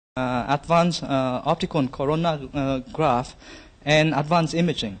advanced optical and coronagraph, and advanced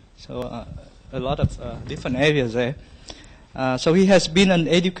imaging. So a lot of different areas there. So he has been an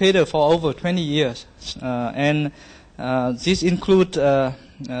educator for over 20 years, and this includes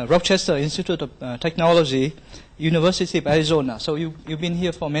Rochester Institute of Technology, University of Arizona. So you've been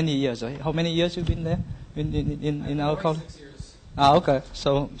here for many years, right? How many years you've been there in our college? 6 years. Okay.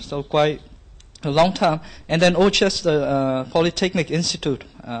 So quite a long time. And then Worcester Polytechnic Institute.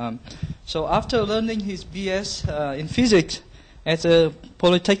 So after learning his BS in physics at the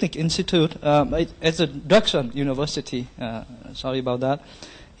Polytechnic Institute, at the Drexel University, sorry about that,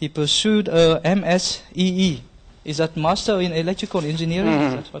 he pursued M.S.E.E. Is that Master in Electrical Engineering?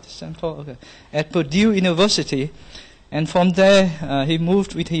 Mm-hmm. That's what it stands for? Okay. At Purdue University. And from there, he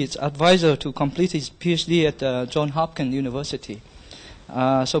moved with his advisor to complete his Ph.D. at Johns Hopkins University.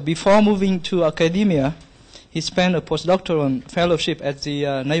 So before moving to academia, he spent a postdoctoral fellowship at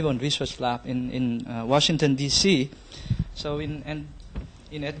the Naval Research Lab in Washington, D.C. So in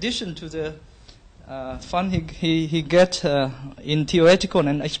addition to the fun he gets in theoretical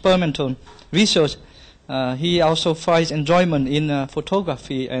and experimental research, he also finds enjoyment in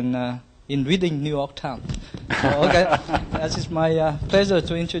photography and in reading New York Times. So, okay, that is my pleasure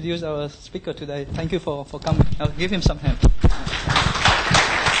to introduce our speaker today. Thank you for coming. I'll give him some hand.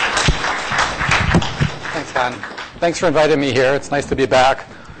 Thanks, Han. Thanks for inviting me here. It's nice to be back.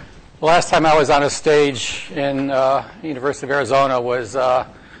 The last time I was on a stage in University of Arizona was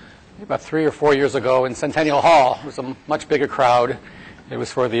about 3 or 4 years ago in Centennial Hall. It was a much bigger crowd. It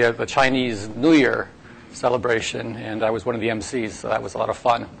was for the Chinese New Year celebration, and I was one of the MCs, so that was a lot of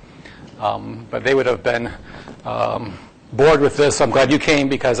fun. But they would have been bored with this, so I'm glad you came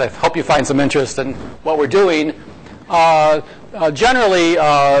because I hope you find some interest in what we're doing. Generally,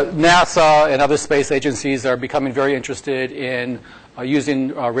 NASA and other space agencies are becoming very interested in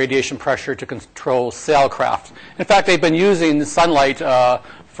using radiation pressure to control sailcraft. In fact, they've been using sunlight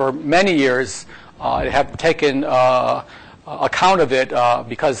for many years. They have taken account of it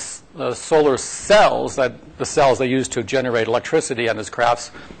because the solar cells, the cells they use to generate electricity on these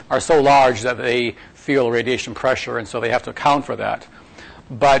crafts, are so large that they feel radiation pressure, and so they have to account for that.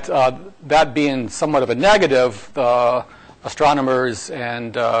 But that being somewhat of a negative, astronomers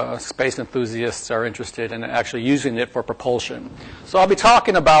and space enthusiasts are interested in actually using it for propulsion. So I'll be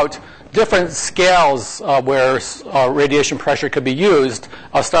talking about different scales where radiation pressure could be used.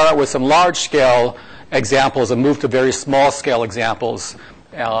 I'll start out with some large-scale examples and move to very small-scale examples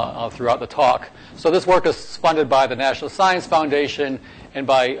throughout the talk. So this work is funded by the National Science Foundation and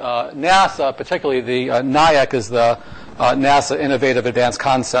by NASA, particularly the NIAC is the NASA Innovative Advanced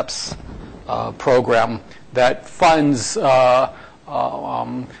Concepts program that funds ideas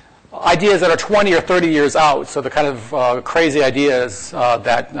that are 20 or 30 years out, so the kind of crazy ideas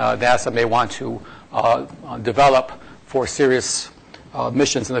that NASA may want to develop for serious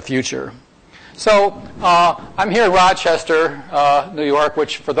missions in the future. So I'm here in Rochester, New York,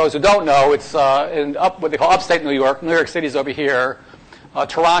 which for those who don't know, it's in what they call upstate New York. New York City's over here.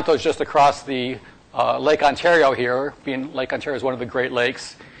 Toronto is just across the Lake Ontario here, being Lake Ontario is one of the Great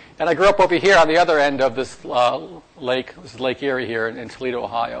Lakes. And I grew up over here on the other end of this lake. This is Lake Erie here in Toledo,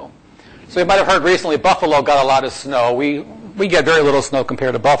 Ohio. So you might have heard recently Buffalo got a lot of snow. We get very little snow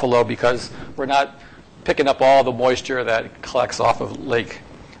compared to Buffalo because we're not picking up all the moisture that collects off of Lake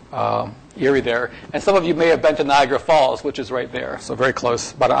Erie there. And some of you may have been to Niagara Falls, which is right there. So very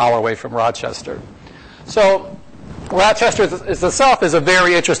close, about an hour away from Rochester. So Rochester itself is a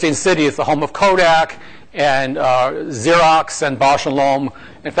very interesting city. It's the home of Kodak and Xerox and Bausch & Lomb.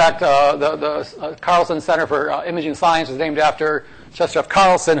 In fact, the Carlson Center for Imaging Science was named after Chester F.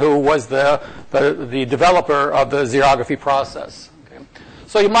 Carlson, who was the developer of the xerography process. Okay.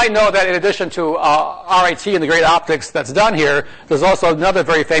 So you might know that in addition to RIT and the great optics that's done here, there's also another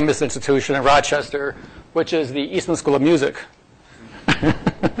very famous institution in Rochester, which is the Eastman School of Music.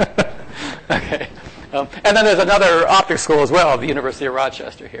 Okay. And then there's another optics school as well, the University of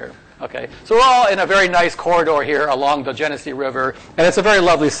Rochester here. Okay, so we're all in a very nice corridor here along the Genesee River, and it's a very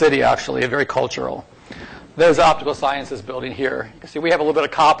lovely city, actually, very cultural. There's the Optical Sciences building here. You can see we have a little bit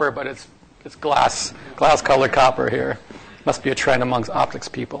of copper, but it's glass-colored copper here. Must be a trend amongst optics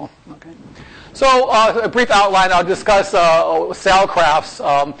people. Okay. So a brief outline. I'll discuss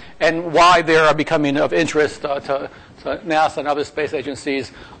sailcrafts and why they are becoming of interest to NASA and other space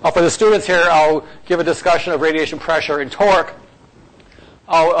agencies. For the students here, I'll give a discussion of radiation pressure and torque.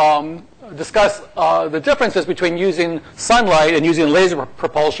 I'll discuss the differences between using sunlight and using laser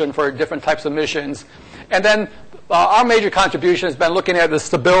propulsion for different types of missions. And then our major contribution has been looking at the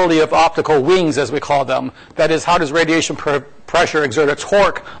stability of optical wings, as we call them. That is, how does radiation pressure exert a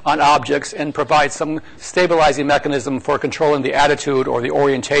torque on objects and provide some stabilizing mechanism for controlling the attitude or the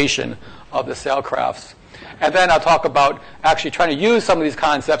orientation of the sailcrafts. And then I'll talk about actually trying to use some of these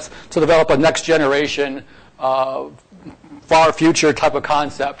concepts to develop a next generation, far future type of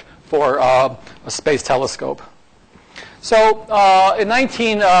concept for a space telescope. So in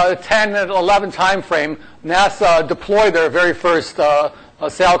 1910 and 11 timeframe, NASA deployed their very first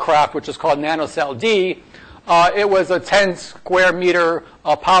sailcraft, which is called NanoSail D. It was a 10 square meter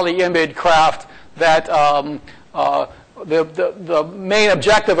polyimide craft that the main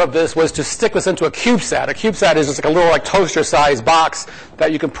objective of this was to stick this into a CubeSat. A CubeSat is just like a little toaster-sized box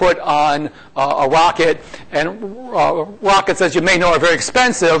that you can put on a rocket. And rockets, as you may know, are very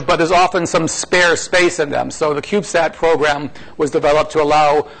expensive, but there's often some spare space in them. So the CubeSat program was developed to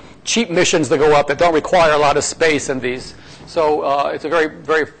allow cheap missions to go up that don't require a lot of space in these. So it's a very,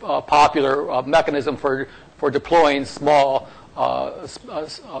 very popular mechanism for deploying small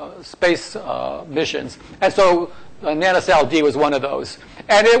space missions. And so NanoSail D was one of those.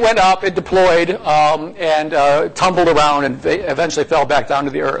 And it went up, it deployed, and tumbled around and eventually fell back down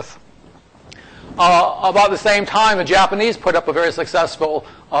to the Earth. About the same time, the Japanese put up a very successful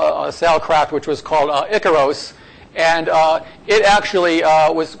sailcraft, which was called Icaros. And it actually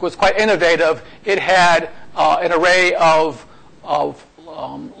was quite innovative. It had an array of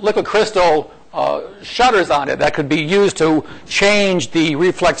liquid crystal shutters on it that could be used to change the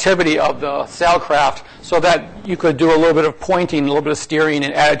reflectivity of the sailcraft so that you could do a little bit of pointing, a little bit of steering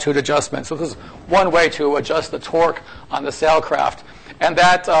and attitude adjustment. So this is one way to adjust the torque on the sailcraft. And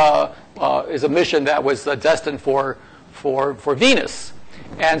that is a mission that was destined for Venus.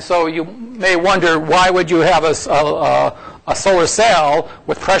 And so you may wonder, why would you have a solar sail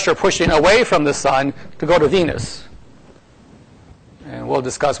with pressure pushing away from the sun to go to Venus? And we'll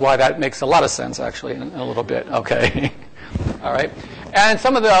discuss why that makes a lot of sense, actually, in a little bit. Okay. All right. And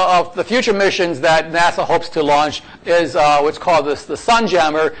some of the future missions that NASA hopes to launch is what's called the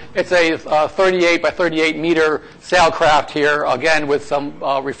Sunjammer. It's a 38 by 38 meter sailcraft here, again, with some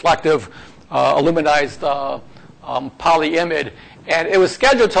reflective, aluminized polyimide. And it was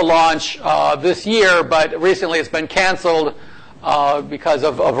scheduled to launch this year, but recently it's been canceled because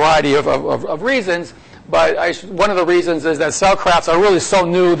of a variety of reasons. But one of the reasons is that sailcrafts are really so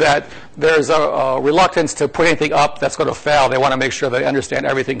new that there's a reluctance to put anything up that's going to fail. They want to make sure they understand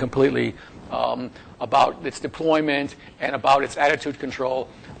everything completely about its deployment and about its attitude control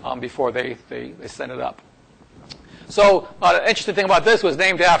before they send it up. So the interesting thing about this was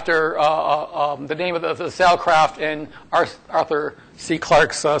named after the name of the sailcraft in Arthur C.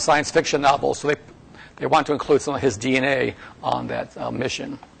 Clarke's science fiction novel. So they want to include some of his DNA on that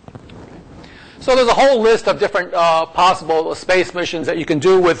mission. So there's a whole list of different possible space missions that you can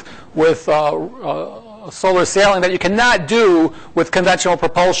do with solar sailing that you cannot do with conventional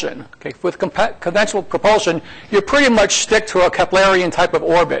propulsion. Okay? With conventional propulsion, you pretty much stick to a Keplerian type of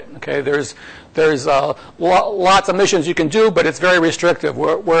orbit. Okay? There's lots of missions you can do, but it's very restrictive.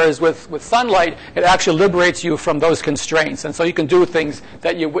 Whereas with sunlight, it actually liberates you from those constraints. And so you can do things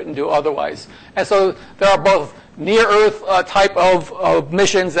that you wouldn't do otherwise. And so there are both near-Earth type of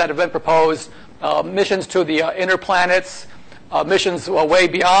missions that have been proposed, missions to the inner planets, missions way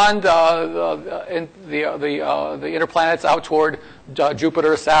beyond the inner planets out toward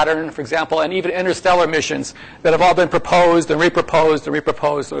Jupiter, Saturn, for example, and even interstellar missions that have all been proposed and reproposed and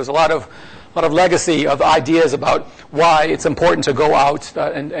reproposed. So there's a lot of legacy of ideas about why it's important to go out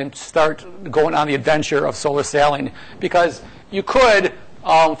and start going on the adventure of solar sailing, because you could.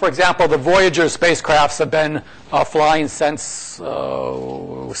 For example, the Voyager spacecrafts have been flying since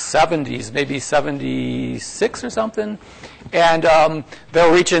 70s, maybe 76 or something, and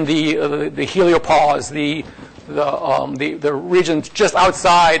they're reaching the heliopause, the region just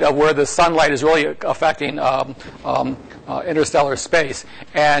outside of where the sunlight is really affecting interstellar space.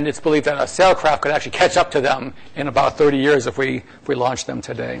 And it's believed that a sailcraft could actually catch up to them in about 30 years if we launch them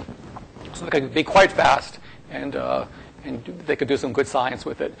today. So they could be quite fast, and they could do some good science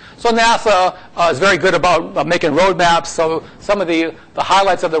with it. So NASA is very good about making roadmaps. So some of the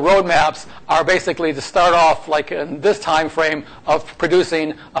highlights of the roadmaps are basically to start off, like in this time frame, of producing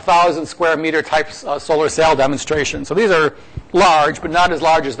 1,000 square meter type solar sail demonstrations. So these are large, but not as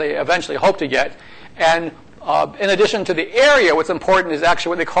large as they eventually hope to get. And in addition to the area, what's important is actually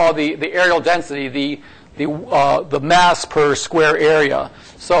what they call the areal density, the mass per square area.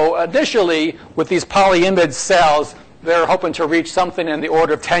 So initially, with these polyimide cells, they're hoping to reach something in the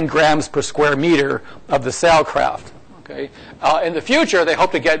order of 10 grams per square meter of the sailcraft. Okay? In the future, they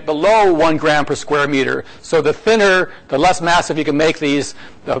hope to get below 1 gram per square meter. So the thinner, the less massive you can make these,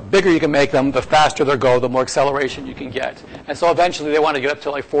 the bigger you can make them, the faster they'll go, the more acceleration you can get. And so eventually they want to get up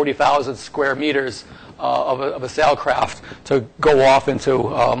to like 40,000 square meters of a sailcraft to go off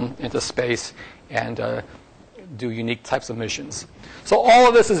into space and do unique types of missions. So all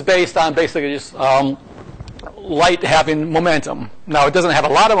of this is based on basically just light having momentum. Now, it doesn't have a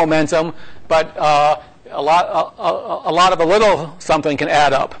lot of momentum, but a lot of a little something can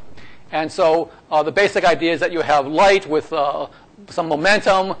add up. And so the basic idea is that you have light with some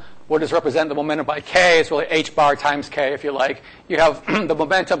momentum. What is represented the momentum by k? It's really h bar times k, if you like. You have the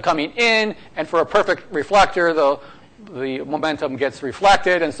momentum coming in, and for a perfect reflector, the momentum gets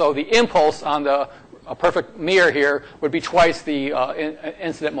reflected, and so the impulse on a perfect mirror here would be twice the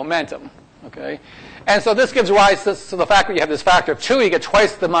incident momentum. Okay? And so this gives rise to the fact that you have this factor of 2, you get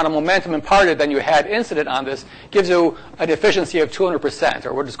twice the amount of momentum imparted than you had incident on this, gives you an efficiency of 200%,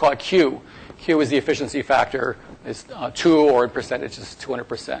 or we'll just call it Q. Q is the efficiency factor. It's 2, or in percentage is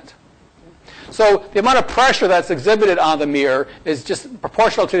 200%. So the amount of pressure that's exhibited on the mirror is just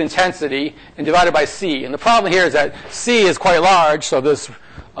proportional to the intensity and divided by C. And the problem here is that C is quite large, so this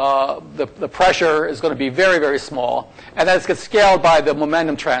the pressure is going to be very, very small. And then it gets scaled by the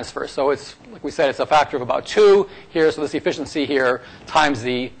momentum transfer. So it's, like we said, it's a factor of about 2 here. So this efficiency here times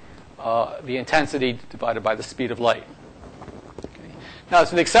the intensity divided by the speed of light. Okay. Now,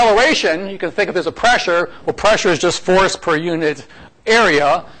 so the acceleration, you can think if there's a pressure. Well, pressure is just force per unit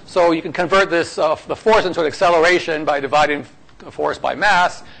area. So you can convert this the force into an acceleration by dividing the force by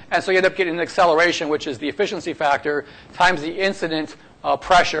mass. And so you end up getting an acceleration, which is the efficiency factor, times the incident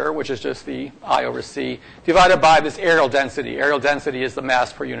pressure, which is just the I over C, divided by this areal density. Areal density is the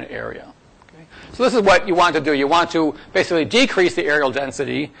mass per unit area. Okay? So this is what you want to do. You want to basically decrease the areal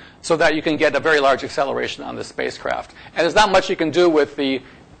density so that you can get a very large acceleration on the spacecraft. And there's not much you can do with the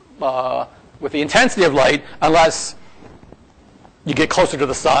intensity of light unless you get closer to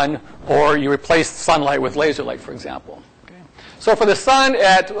the sun or you replace sunlight with laser light, for example. So for the sun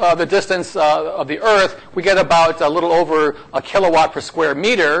at the distance of the Earth, we get about a little over a kilowatt per square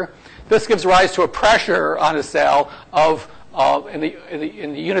meter. This gives rise to a pressure on a cell of in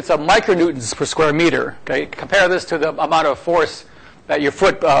the units of micronewtons per square meter. Okay? Compare this to the amount of force that your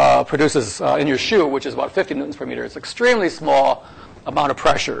foot produces in your shoe, which is about 50 newtons per meter. It's an extremely small amount of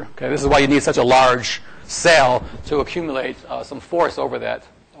pressure. Okay? This is why you need such a large sail to accumulate some force over that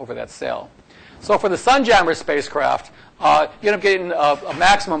sail. So for the Sunjammer spacecraft, you end up getting a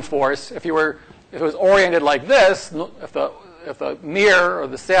maximum force. If it was oriented like this, if the mirror or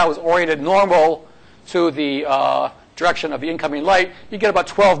the sail was oriented normal to the direction of the incoming light, you get about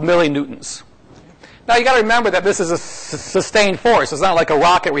 12 millinewtons. Now you got to remember that this is a sustained force. It's not like a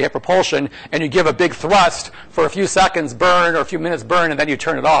rocket where you have propulsion and you give a big thrust for a few seconds burn or a few minutes burn and then you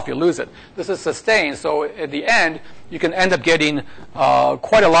turn it off, you lose it. This is sustained, so at the end you can end up getting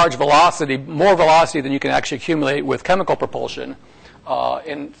quite a large velocity, more velocity than you can actually accumulate with chemical propulsion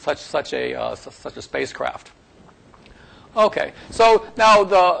in such a spacecraft. Okay, so now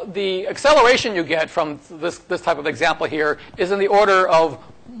the acceleration you get from this type of example here is in the order of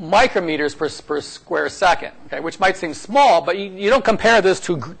micrometers per square second, okay, which might seem small, but you don't compare this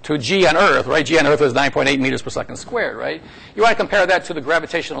to G on Earth, right? G on Earth is 9.8 meters per second squared, right? You want to compare that to the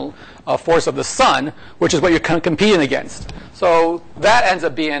gravitational force of the sun, which is what you're competing against. So that ends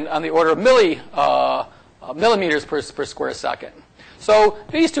up being on the order of millimeters per square second. So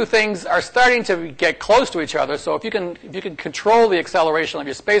these two things are starting to get close to each other. So if you can control the acceleration of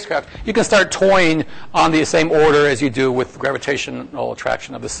your spacecraft, you can start toying on the same order as you do with gravitational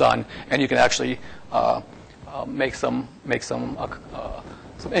attraction of the sun, and you can actually make some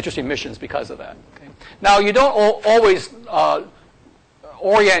interesting missions because of that. Okay? Now you don't always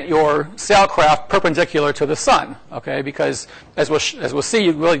orient your sailcraft perpendicular to the sun, okay? Because as we'll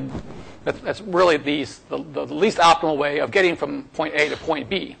see, that's really the least optimal way of getting from point A to point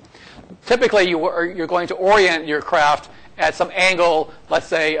B. Typically, you're going to orient your craft at some angle, let's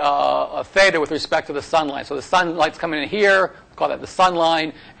say a theta with respect to the sunlight. So the sunlight's coming in here, we call that the sun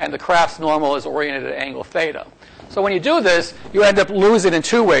line, and the craft's normal is oriented at angle theta. So when you do this, you end up losing in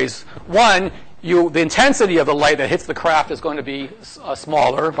two ways. One, the intensity of the light that hits the craft is going to be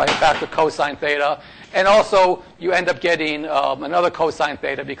smaller by a factor of cosine theta. And also, you end up getting another cosine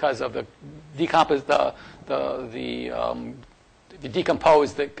theta because of the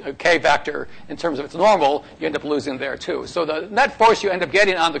decomposed k vector in terms of its normal. You end up losing there too. So the net force you end up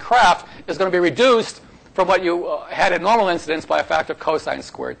getting on the craft is going to be reduced from what you had at normal incidence by a factor of cosine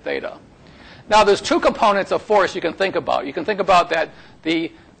squared theta. Now, there's two components of force you can think about. You can think about that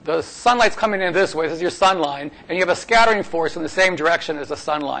the the sunlight's coming in this way. This is your sun line. And you have a scattering force in the same direction as the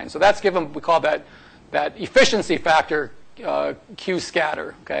sun line. So that's given, we call that efficiency factor, Q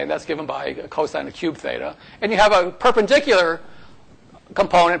scatter. Okay? That's given by cosine of cube theta. And you have a perpendicular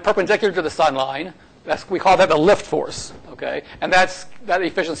component perpendicular to the sun line. We call that the lift force. Okay? And that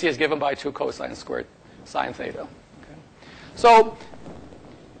efficiency is given by 2 cosine squared sine theta. Okay? So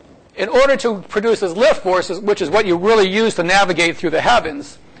in order to produce this lift force, which is what you really use to navigate through the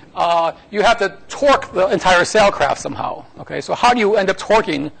heavens, you have to torque the entire sailcraft somehow. Okay? So how do you end up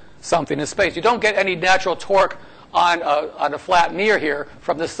torquing something in space? You don't get any natural torque on a flat mirror here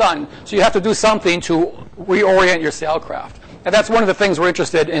from the sun. So you have to do something to reorient your sailcraft. And that's one of the things we're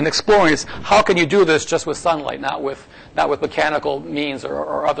interested in exploring is how can you do this just with sunlight, not with mechanical means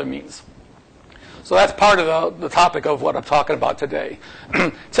or other means. So that's part of the topic of what I'm talking about today.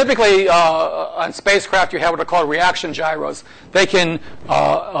 Typically, on spacecraft, you have what are called reaction gyros. They can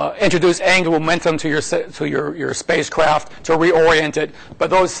introduce angular momentum to your spacecraft to reorient it,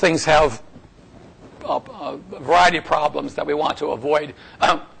 but those things have a variety of problems that we want to avoid.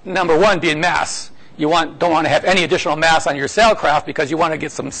 Number one being mass. You don't want to have any additional mass on your sailcraft because you want to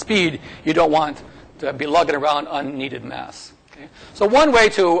get some speed. You don't want to be lugging around unneeded mass. Okay? So one way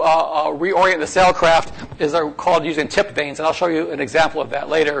to reorient the sailcraft is they're called using tip vanes, and I'll show you an example of that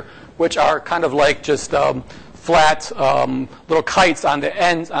later, which are kind of like just flat little kites on the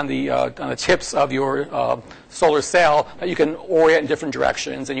ends, on the tips of your solar sail that you can orient in different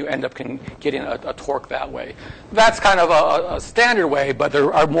directions, and you end up getting a torque that way. That's kind of a standard way, but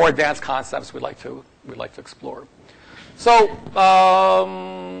there are more advanced concepts we'd like to explore. So,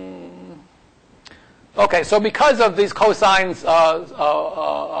 okay, so because of these cosine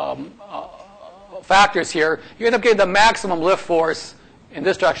factors here, you end up getting the maximum lift force in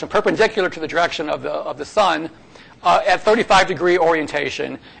this direction, perpendicular to the direction of the sun, at 35-degree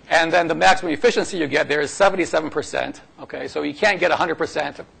orientation, and then the maximum efficiency you get there is 77%. Okay, so you can't get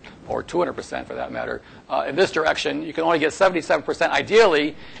 100% or 200% for that matter in this direction. You can only get 77%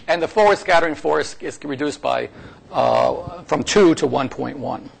 ideally, and the forward scattering force is reduced by from 2 to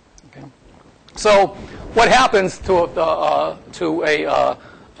 1.1. Okay, so what happens to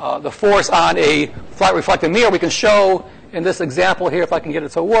the force on a flat reflecting mirror? We can show in this example here, if I can get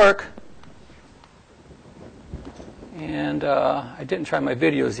it to work. And I didn't try my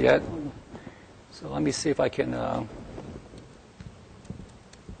videos yet, so let me see if I can. Let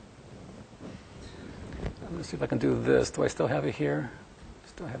me see if I can do this. Do I still have it here?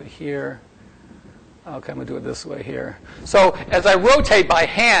 Still have it here. Okay, I'm going to do it this way here. So as I rotate by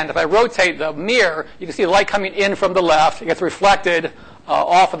hand, if I rotate the mirror, you can see the light coming in from the left. It gets reflected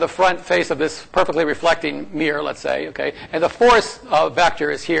off of the front face of this perfectly reflecting mirror, let's say, okay? And the force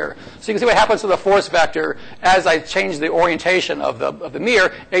vector is here. So you can see what happens to the force vector as I change the orientation of the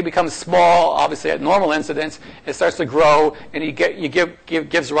mirror. It becomes small, obviously at normal incidence. It starts to grow, and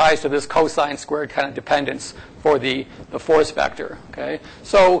gives rise to this cosine squared kind of dependence for the force vector, okay?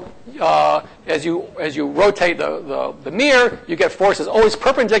 So as you rotate the mirror, you get forces always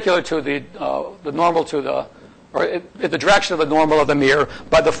perpendicular to the normal to the, or in the direction of the normal of the mirror,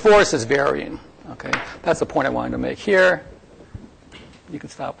 but the force is varying. Okay, that's the point I wanted to make here. You can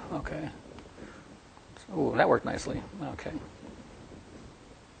stop. Okay. Oh, that worked nicely. Okay.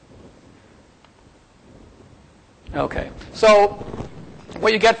 Okay. So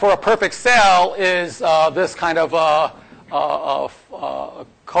what you get for a perfect sail is this kind of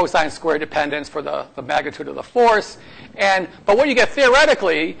cosine square dependence for the magnitude of the force. But what you get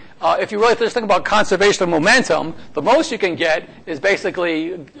theoretically, if you really just think about conservation of momentum, the most you can get is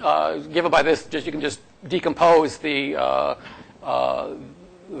basically given by this. You can just decompose the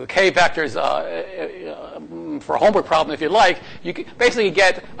k vectors for a homework problem if you like. You can basically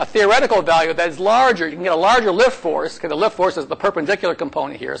get a theoretical value that is larger. You can get a larger lift force, because the lift force is the perpendicular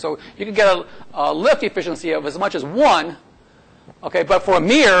component here. So you can get a lift efficiency of as much as 1. Okay, but for a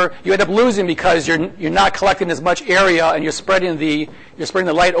mirror, you end up losing because you're not collecting as much area, and you're spreading the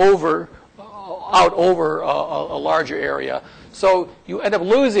light out over a larger area. So you end up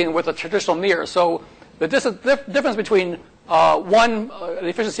losing with a traditional mirror. So the difference between the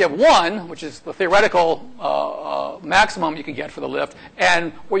efficiency of 1, which is the theoretical maximum you can get for the lift,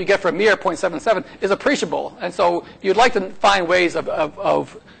 and what you get for a mirror, 0.77, is appreciable. And so you'd like to find ways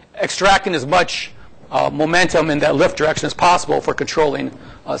of extracting as much momentum in that lift direction as possible for controlling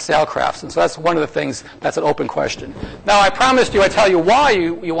sailcrafts. And so that's one of the things that's an open question. Now, I promised you I'd tell you why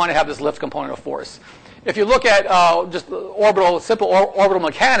you want to have this lift component of force. If you look at just simple orbital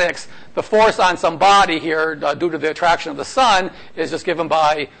mechanics, the force on some body here due to the attraction of the sun is just given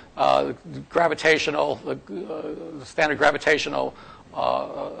by standard gravitational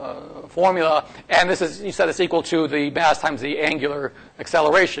formula. And this is, you said it's equal to the mass times the angular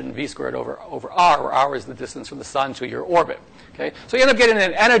acceleration, v squared over r, where r is the distance from the sun to your orbit. Okay? So you end up getting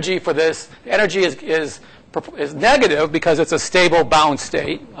an energy for this. The energy is negative because it's a stable bound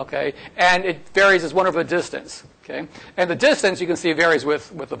state. Okay? And it varies as 1 over the distance. Okay? And the distance, you can see, varies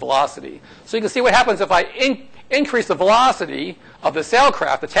with the velocity. So you can see what happens if I increase the velocity of the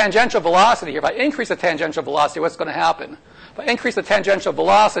sailcraft, the tangential velocity here. If I increase the tangential velocity, what's going to happen? If I increase the tangential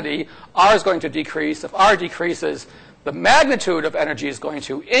velocity, r is going to decrease. If r decreases, the magnitude of energy is going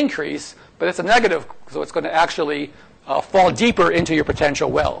to increase, but it's a negative, so it's going to actually fall deeper into your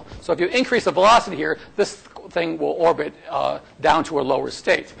potential well. So if you increase the velocity here, this thing will orbit down to a lower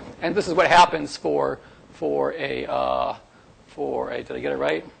state. And this is what happens for a did I get it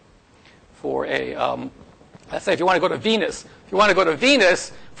right? For a let's say if you want to go to Venus. If you want to go to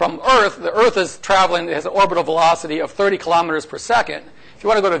Venus from Earth, the Earth is traveling, it has an orbital velocity of 30 kilometers per second. If you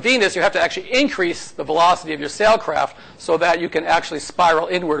want to go to Venus, you have to actually increase the velocity of your sailcraft so that you can actually spiral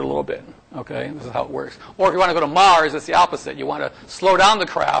inward a little bit. Okay, this is how it works. Or if you want to go to Mars, it's the opposite. You want to slow down the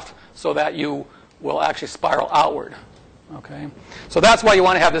craft so that you will actually spiral outward. Okay, so that's why you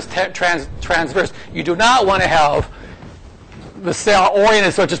want to have this transverse. You do not want to have the sail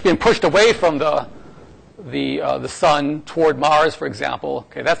oriented so it's just being pushed away from the sun toward Mars, for example.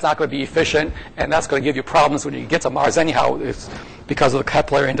 Okay, that's not going to be efficient, and that's going to give you problems when you get to Mars anyhow. It's because of the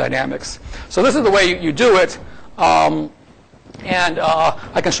Keplerian dynamics. So this is the way you do it, and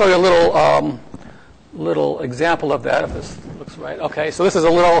I can show you a little example of that if this looks right. Okay, so this is a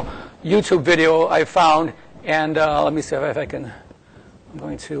little YouTube video I found, and let me see if I can. I'm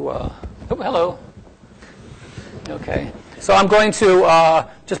going to. Oh, hello. Okay. So I'm going to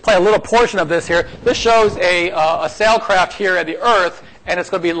just play a little portion of this here. This shows a sailcraft here at the Earth, and it's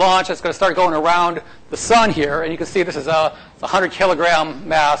going to be launched. It's going to start going around the sun here, and you can see this is a 100-kilogram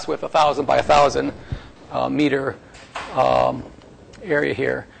mass with 1,000 by 1,000 meter area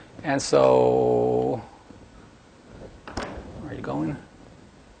here. And so, where are you going?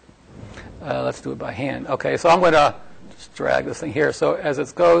 Let's do it by hand. Okay, so I'm going to just drag this thing here. So as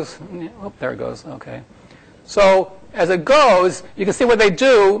it goes, oh, there it goes. Okay. So as it goes, you can see what they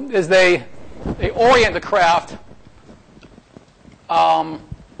do is they orient the craft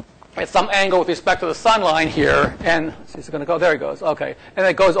at some angle with respect to the sun line here, and see, it's going to go. There it goes. Okay, and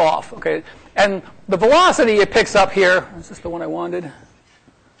it goes off. Okay, and the velocity it picks up here. Is this the one I wanted? I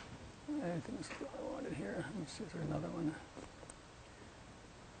think this is the one I wanted here. Let's see if there's another one.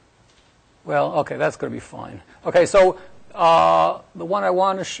 Well, okay, that's going to be fine. Okay, so the one I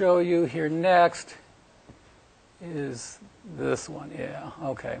want to show you here next is this one. Yeah,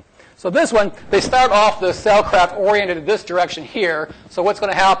 okay. So this one, they start off the sailcraft oriented in this direction here. So what's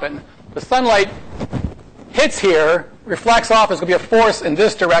going to happen? The sunlight hits here, reflects off. There's going to be a force in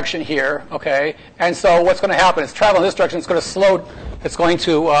this direction here, okay? And so what's going to happen? It's traveling in this direction. It's going to slow. It's going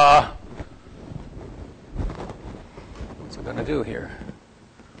to, what's it going to do here?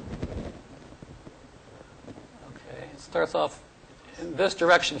 Okay, it starts off in this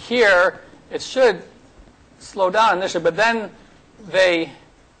direction here. It should slow down initially, but then they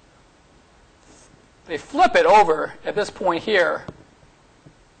flip it over at this point here,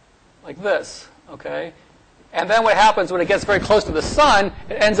 like this, okay? And then what happens when it gets very close to the sun,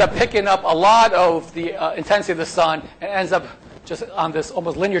 it ends up picking up a lot of the intensity of the sun and ends up just on this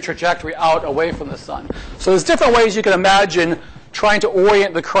almost linear trajectory out away from the sun. So there's different ways you can imagine trying to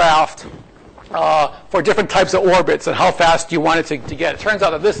orient the craft for different types of orbits and how fast you want it to get. It turns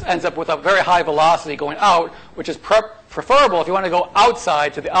out that this ends up with a very high velocity going out, which is preferable if you want to go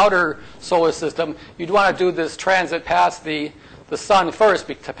outside to the outer solar system. You'd want to do this transit past the sun first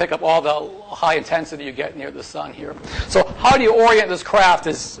to pick up all the high intensity you get near the sun here. So how do you orient this craft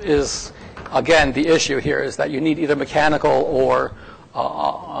is again, the issue here is that you need either mechanical or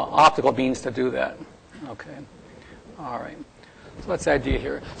optical means to do that. Okay. All right. So that's the idea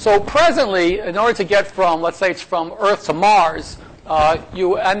here. So presently, in order to get from, let's say it's from Earth to Mars,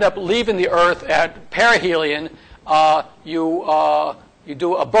 you end up leaving the Earth at perihelion. You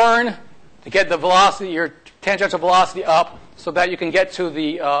do a burn to get the velocity, your tangential velocity up, so that you can get to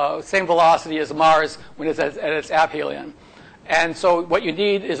the same velocity as Mars when it's at its aphelion. And so what you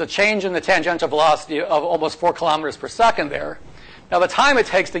need is a change in the tangential velocity of almost 4 kilometers per second there. Now the time it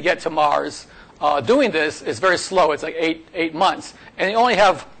takes to get to Mars doing this is very slow. It's like eight months. And you only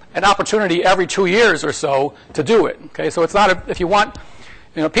have an opportunity every 2 years or so to do it. Okay, so it's not, if you want,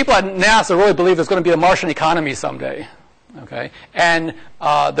 people at NASA really believe there's going to be a Martian economy someday. Okay, and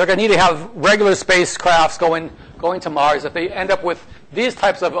they're going to need to have regular spacecrafts going to Mars. If they end up with these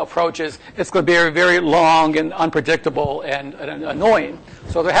types of approaches, it's going to be very, very long and unpredictable and annoying.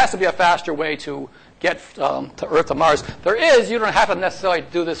 So there has to be a faster way to get to Earth to Mars. There is. You don't have to necessarily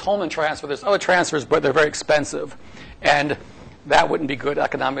do this Holman transfer. There's other transfers, but they're very expensive. And that wouldn't be good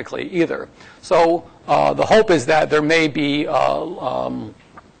economically either. So the hope is that there may be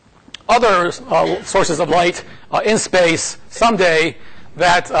other sources of light in space someday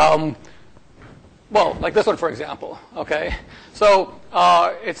that, well, like this one, for example. Okay, so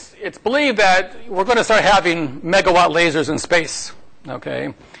it's believed that we're going to start having megawatt lasers in space.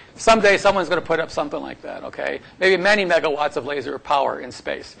 Okay, someday someone's going to put up something like that. Okay, maybe many megawatts of laser power in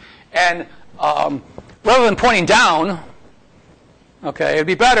space, and rather than pointing down. Okay, it'd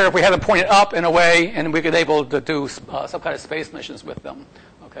be better if we had them pointed up in a way, and we could able to do some kind of space missions with them.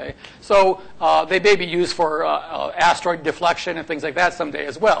 Okay, so they may be used for asteroid deflection and things like that someday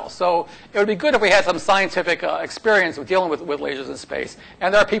as well. So it would be good if we had some scientific experience with dealing with lasers in space,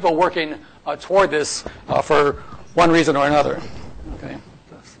 and there are people working toward this for one reason or another. Okay,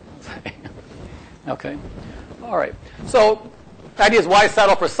 okay, all right. So the idea is why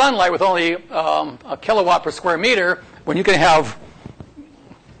settle for sunlight with only a kilowatt per square meter when you can have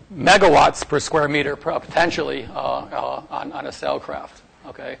megawatts per square meter potentially on a sailcraft.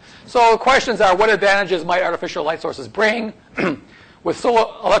 Okay, so questions are, what advantages might artificial light sources bring? With solar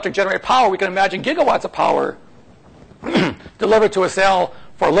electric generated power, we can imagine gigawatts of power delivered to a sail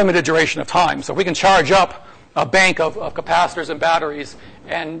for a limited duration of time. So if we can charge up a bank of capacitors and batteries,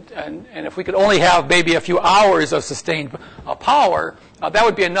 and if we could only have maybe a few hours of sustained power, that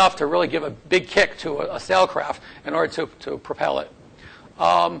would be enough to really give a big kick to a sailcraft in order to propel it.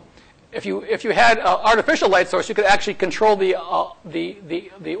 If you had an artificial light source, you could actually control the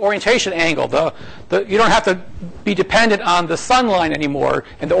orientation angle. You don't have to be dependent on the sun line anymore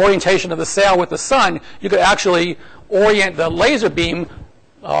and the orientation of the sail with the sun. You could actually orient the laser beam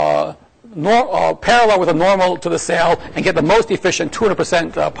parallel with a normal to the sail and get the most efficient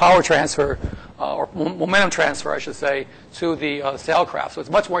 200% power transfer, or momentum transfer, I should say, to the sailcraft. So it's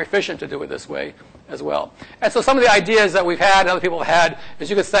much more efficient to do it this way as well. And so some of the ideas that we've had and other people have had is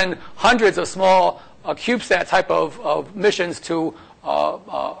you could send hundreds of small CubeSat type of missions to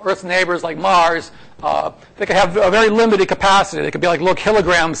Earth's neighbors like Mars. They could have a very limited capacity. They could be like little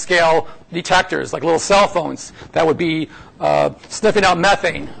kilogram scale detectors, like little cell phones that would be sniffing out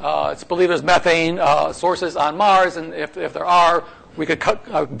methane. It's believed there's methane sources on Mars, and if there are, we could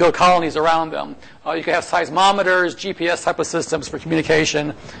build colonies around them. You could have seismometers, GPS type of systems for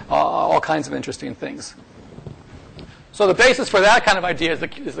communication, all kinds of interesting things. So the basis for that kind of idea is the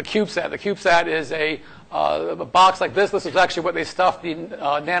CubeSat. The CubeSat is a box like this. This is actually what they stuffed the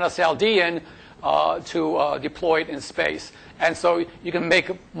nanosal D in to deploy it in space. And so you can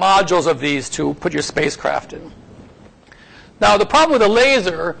make modules of these to put your spacecraft in. Now, the problem with a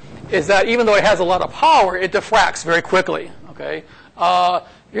laser is that even though it has a lot of power, it diffracts very quickly. Okay?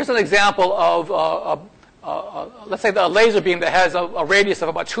 Here's an example of, let's say, a laser beam that has a radius of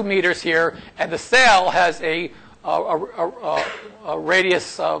about 2 meters here, and the sail has a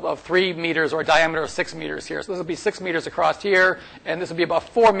radius of 3 meters or a diameter of 6 meters here. So this will be 6 meters across here, and this will be about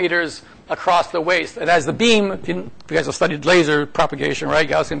 4 meters across the waist. And as the beam, if you guys have studied laser propagation, right,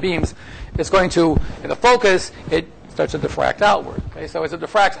 Gaussian beams, it's going to, in the focus, it starts to diffract outward. Okay? So as it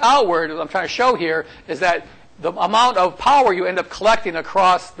diffracts outward, what I'm trying to show here is that the amount of power you end up collecting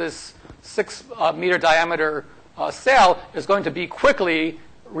across this 6 meter diameter sail is going to be quickly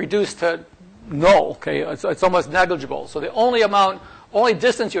reduced to null. Okay, it's almost negligible. So the only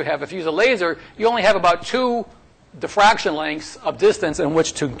distance you have, if you use a laser, you only have about 2 diffraction lengths of distance in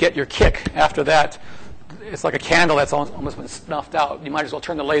which to get your kick. After that, it's like a candle that's almost been snuffed out. You might as well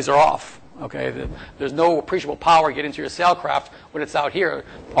turn the laser off. Okay, there's no appreciable power getting into your sailcraft when it's out here.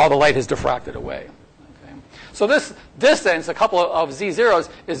 All the light has diffracted away. Okay. So this distance, a couple of z-zeros,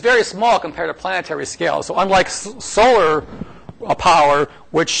 is very small compared to planetary scale. So unlike solar power,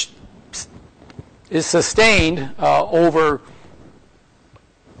 which is sustained over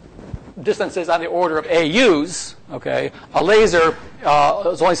distances on the order of AUs, okay, a laser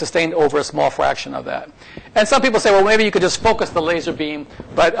is only sustained over a small fraction of that. And some people say, well, maybe you could just focus the laser beam,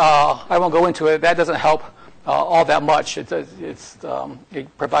 but I won't go into it. That doesn't help all that much. It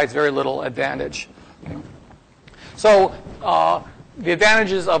provides very little advantage. Okay. So the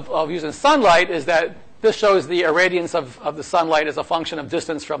advantages of using sunlight is that this shows the irradiance of the sunlight as a function of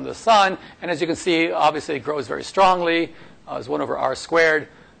distance from the sun. And as you can see, obviously, it grows very strongly. It's 1 over r squared,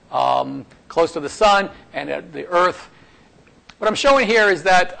 close to the sun and at the Earth. What I'm showing here is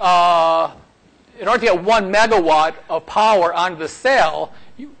that in order to get 1 megawatt of power onto the sail,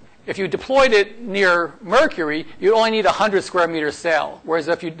 if you deployed it near Mercury, you only need a 100 square meter sail. Whereas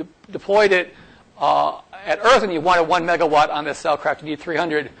if you deployed it at Earth and you wanted 1 megawatt on this sailcraft, you need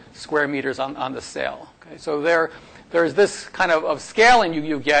 300 square meters on the sail. Okay? So there's this kind of scaling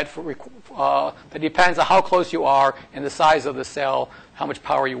you get that depends on how close you are and the size of the sail, how much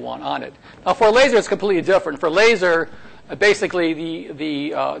power you want on it. Now, for a laser, it's completely different. For laser, basically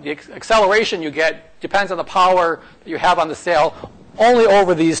the acceleration you get depends on the power that you have on the sail only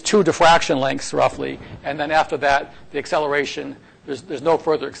over these 2 diffraction lengths, roughly. And then after that, the acceleration, there's no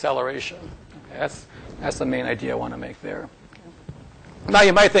further acceleration. Okay, that's the main idea I want to make there. Now,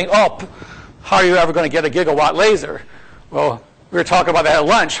 you might think, oh, how are you ever going to get a gigawatt laser? Well, we were talking about that at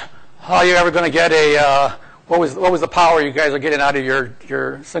lunch. How are you ever going to get a, what was the power you guys are getting out of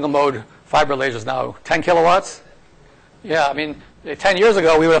your single mode fiber lasers now? 10 kilowatts? Yeah, I mean, 10 years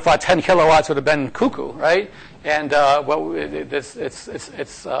ago, we would have thought 10 kilowatts would have been cuckoo, right? And it's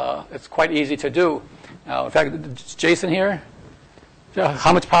quite easy to do. Now, in fact, is Jason here?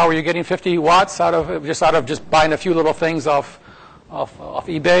 How much power are you getting? 50 watts out of just buying a few little things off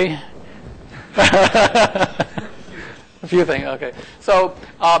eBay? A few things, okay. So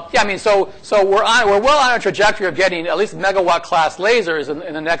yeah, I mean, so we're well on a trajectory of getting at least megawatt class lasers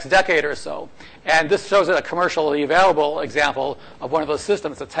in the next decade or so. And this shows a commercially available example of one of those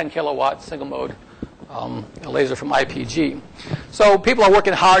systems, a 10 kilowatt single mode laser from IPG. So people are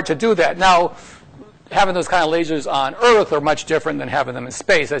working hard to do that. Now, having those kind of lasers on Earth are much different than having them in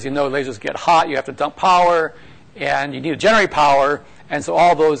space. As you know, lasers get hot, you have to dump power, and you need to generate power. And so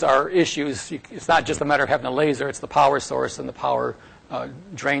all those are issues. It's not just a matter of having a laser, it's the power source and the power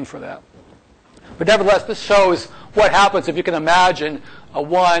drain for that. But nevertheless, this shows what happens if you can imagine a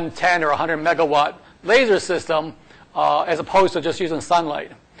 1, 10, or 100 megawatt laser system as opposed to just using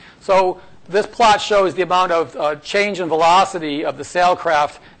sunlight. So this plot shows the amount of change in velocity of the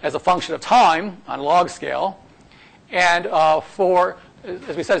sailcraft as a function of time on log scale. And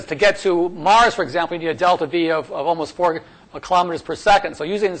as we said, to get to Mars, for example, you need a delta V of almost 4 kilometers per second. So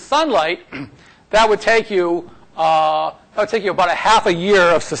using sunlight, that would take you about a half a year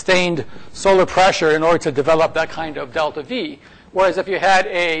of sustained solar pressure in order to develop that kind of delta V. Whereas if you had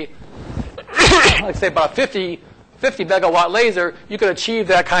let's say about a 50 megawatt laser, you could achieve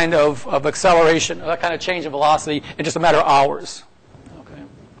that kind of acceleration, that kind of change in velocity in just a matter of hours. Okay.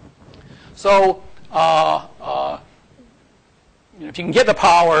 So if you can get the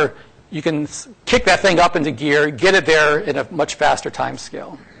power, you can kick that thing up into gear, get it there in a much faster time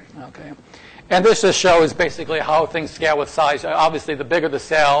scale. Okay. And this just shows basically how things scale with size. Obviously, the bigger the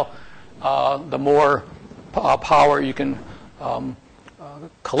sail, the more power you can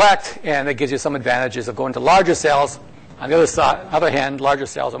collect, and it gives you some advantages of going to larger sails. On the other hand, larger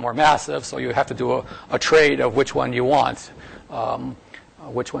sails are more massive, so you have to do a trade of which one you want,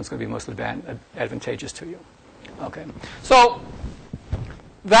 which one's going to be most advantageous to you. Okay. So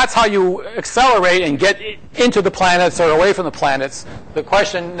that's how you accelerate and get into the planets or away from the planets. The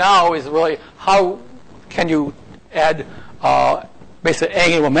question now is really how can you add basically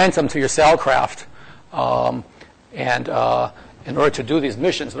angular momentum to your sailcraft in order to do these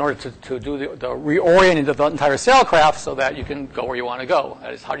missions, in order to do the reorienting of the entire sailcraft so that you can go where you want to go.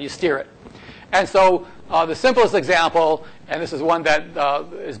 That is, how do you steer it? And so the simplest example, and this is one that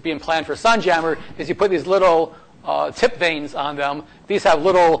is being planned for Sunjammer, is you put these little tip vanes on them. These have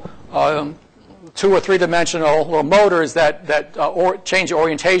little 2 or 3 dimensional little motors that change the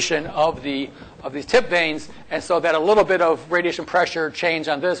orientation of these tip vanes, and so that a little bit of radiation pressure change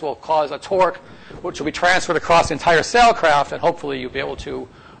on this will cause a torque which will be transferred across the entire sailcraft, and hopefully you'll be able to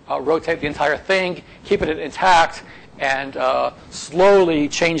rotate the entire thing, keep it intact, and slowly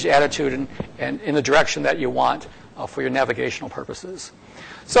change the attitude and in the direction that you want for your navigational purposes.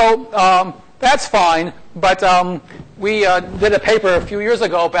 So that's fine, but we did a paper a few years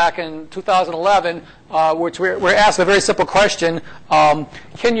ago, back in 2011, which we're asked a very simple question.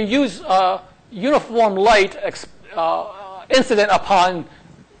 Can you use uniform light incident upon,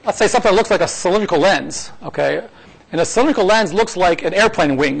 let's say, something that looks like a cylindrical lens, okay? And a cylindrical lens looks like an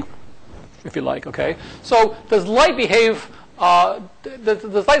airplane wing, if you like, okay? So does light behave,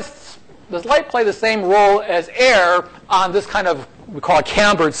 does light play the same role as air on this kind of, we call it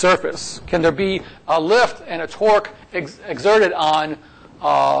cambered surface? Can there be a lift and a torque exerted on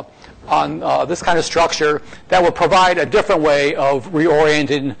this kind of structure that will provide a different way of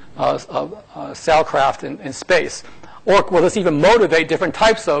reorienting sailcraft in space? Or will this even motivate different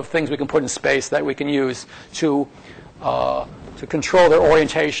types of things we can put in space that we can use to control their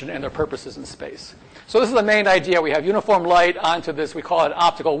orientation and their purposes in space? So this is the main idea. We have uniform light onto this. We call it an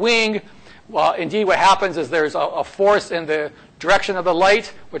optical wing. Well, indeed, what happens is there's a force in the direction of the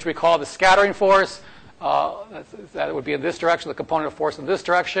light, which we call the scattering force. That would be in this direction, the component of force in this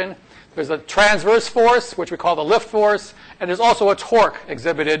direction. There's a transverse force, which we call the lift force, and there's also a torque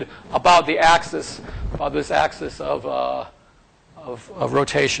exhibited about the axis, about this axis of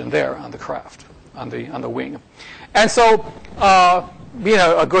rotation there on the craft, on the wing. And so, being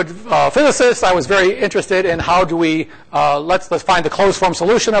a good physicist, I was very interested in how do we let's find the closed form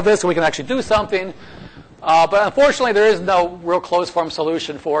solution of this so we can actually do something. But unfortunately, there is no real closed form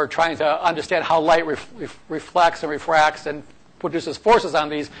solution for trying to understand how light reflects and refracts and produces forces on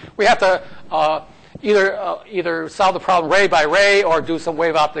these. We have to either solve the problem ray by ray or do some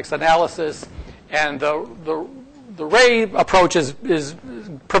wave optics analysis. And the ray approach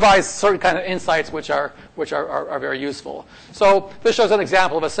provides certain kind of insights which are very useful. So this shows an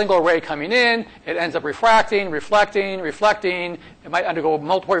example of a single ray coming in. It ends up refracting, reflecting, reflecting. It might undergo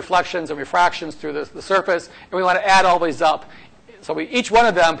multiple reflections and refractions through the surface. And we want to add all these up. So each one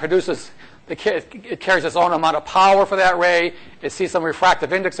of them produces, it carries its own amount of power for that ray. It sees some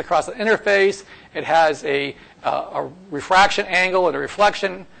refractive index across the interface. It has a refraction angle and a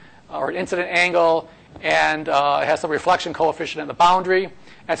reflection or an incident angle. And it has some reflection coefficient in the boundary.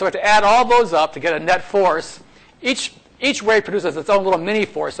 And so we have to add all those up to get a net force. Each ray produces its own little mini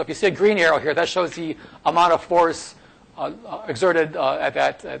force. So if you see a green arrow here, that shows the amount of force exerted at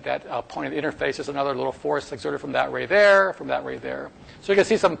that point of the interface. There's another little force exerted from that ray there, from that ray there. So you can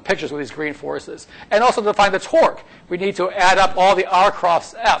see some pictures with these green forces. And also to find the torque, we need to add up all the r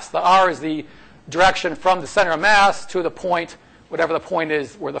cross f's. The r is the direction from the center of mass to the point, whatever the point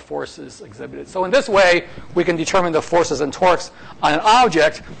is where the force is exhibited. So in this way, we can determine the forces and torques on an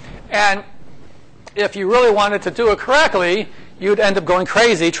object. And if you really wanted to do it correctly, you'd end up going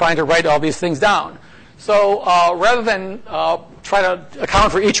crazy trying to write all these things down. So rather than try to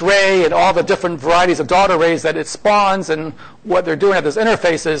account for each ray and all the different varieties of daughter rays that it spawns and what they're doing at those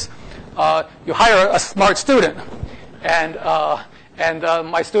interfaces, you hire a smart student. And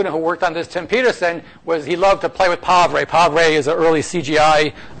my student who worked on this, Tim Peterson, he loved to play with PavRay. PavRay is an early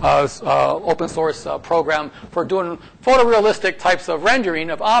CGI open source program for doing photorealistic types of rendering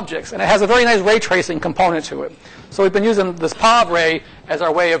of objects. And it has a very nice ray tracing component to it. So we've been using this PavRay as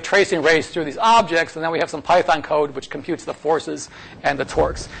our way of tracing rays through these objects. And then we have some Python code which computes the forces and the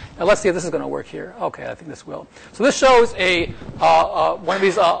torques. Now let's see if this is going to work here. OK, I think this will. So this shows one of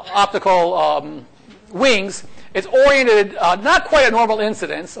these optical wings. It's oriented not quite at normal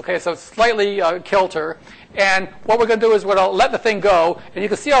incidence, okay, so it's slightly kilter. And what we're going to do is we're going to let the thing go. And you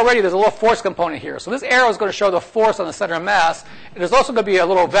can see already there's a little force component here. So this arrow is going to show the force on the center of mass. And there's also going to be a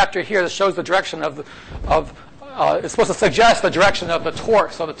little vector here that shows the direction it's supposed to suggest the direction of the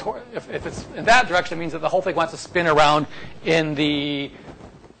torque. So the torque, if it's in that direction, it means that the whole thing wants to spin around in the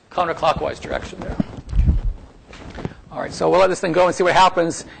counterclockwise direction there. All right, so we'll let this thing go and see what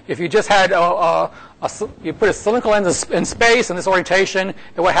happens. If you just had you put a cylindrical end in space in this orientation,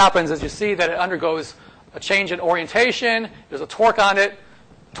 and what happens is you see that it undergoes a change in orientation. There's a torque on it.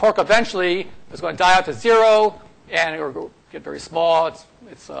 Torque eventually is going to die out to 0, and it will get very small. It's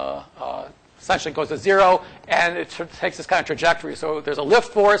essentially goes to 0, and it takes this kind of trajectory. So there's a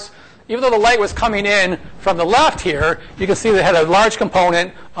lift force. Even though the light was coming in from the left here, you can see that it had a large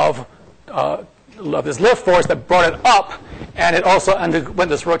component of this lift force that brought it up, and it also underwent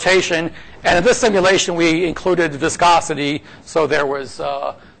this rotation. And in this simulation, we included viscosity, so there was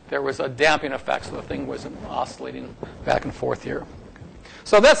a damping effect, so the thing wasn't oscillating back and forth here.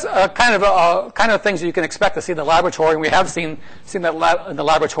 So that's kind of things that you can expect to see in the laboratory, and we have seen that in the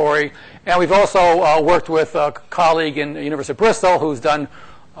laboratory. And we've also worked with a colleague in the University of Bristol who's done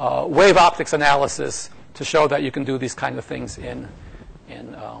wave optics analysis to show that you can do these kind of things in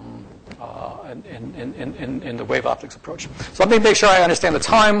the wave optics approach. So let me make sure I understand the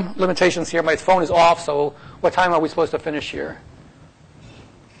time limitations here. My phone is off, so what time are we supposed to finish here?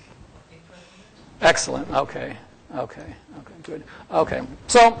 Excellent. Okay, good. Okay,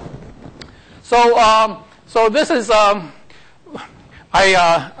 so this is I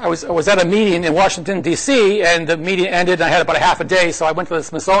was at a meeting in Washington D.C. and the meeting ended and I had about a half a day, so I went to the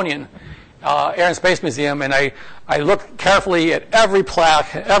Smithsonian Air and Space Museum, and I looked carefully at every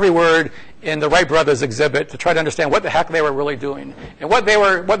plaque, every word in the Wright brothers exhibit to try to understand what the heck they were really doing. And what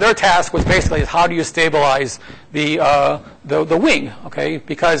their task was basically is how do you stabilize the wing, okay?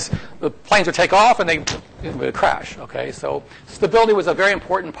 Because the planes would take off and they would crash, okay? So stability was a very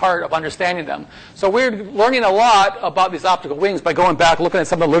important part of understanding them. So we're learning a lot about these optical wings by going back, looking at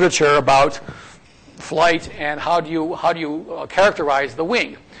some of the literature about flight and how do you characterize the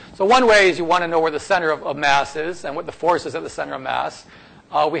wing. So one way is you want to know where the center of mass is and what the force is at the center of mass.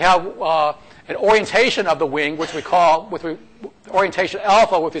 we have an orientation of the wing, which we call orientation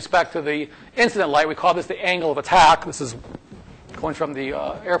alpha with respect to the incident light. We call this the angle of attack. This is going from the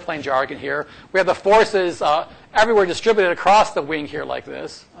airplane jargon here. We have the forces everywhere distributed across the wing here like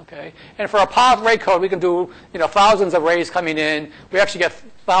this. Okay, and for a positive ray code, we can do thousands of rays coming in. We actually get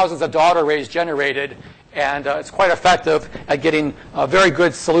thousands of daughter rays generated, and it's quite effective at getting very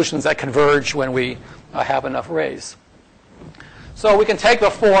good solutions that converge when we have enough rays. So we can take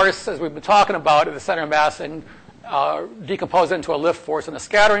the force, as we've been talking about, at the center of mass and decompose it into a lift force and a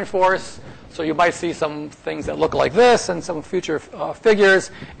scattering force. So you might see some things that look like this and some future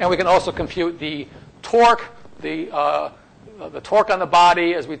figures. And we can also compute the torque, the torque on the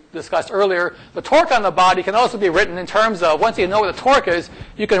body, as we discussed earlier. The torque on the body can also be written in terms of, once you know what the torque is,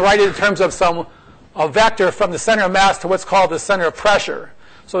 you can write it in terms of some vector from the center of mass to what's called the center of pressure.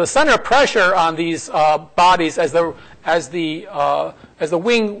 So the center of pressure on these bodies, as the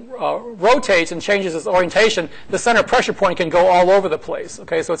wing rotates and changes its orientation, the center of pressure point can go all over the place.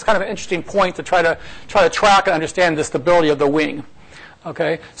 Okay, so it's kind of an interesting point to try to track and understand the stability of the wing.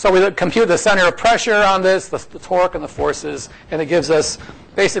 Okay, so we compute the center of pressure on this, the torque and the forces, and it gives us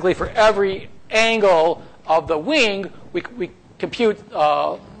basically for every angle of the wing, we compute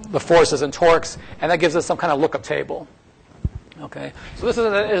the forces and torques, and that gives us some kind of lookup table. Okay, so this is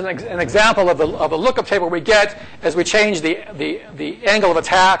an example of a lookup table we get as we change the angle of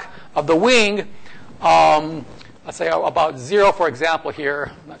attack of the wing. Let's say about 0, for example,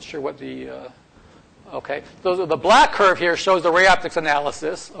 here. I'm not sure what the okay. So the black curve here shows the ray optics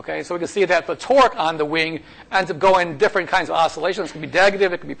analysis. Okay, so we can see that the torque on the wing ends up going different kinds of oscillations. It can be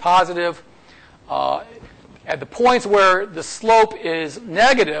negative, it can be positive. At the points where the slope is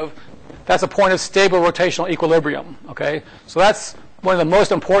negative, that's a point of stable rotational equilibrium. Okay, so that's one of the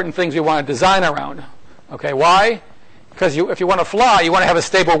most important things we want to design around. Okay, why? Because if you want to fly, you want to have a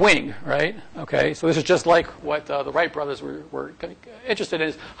stable wing, right? Okay, so this is just like what the Wright brothers were interested in: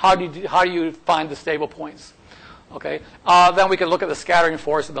 is how do you find the stable points? Okay, then we can look at the scattering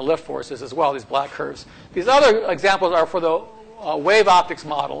force and the lift forces as well. These black curves. These other examples are for the wave optics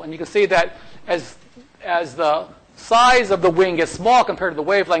model, and you can see that as the size of the wing gets small compared to the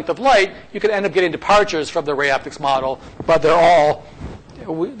wavelength of light, you can end up getting departures from the ray optics model, but they're all,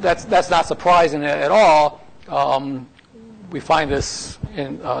 that's not surprising at all. We find this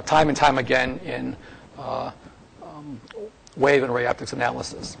in time and time again in wave and ray optics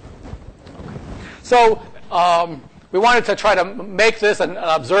analysis. Okay. So we wanted to try to make this and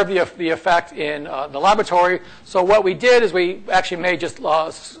observe the effect in the laboratory. So what we did is we actually made just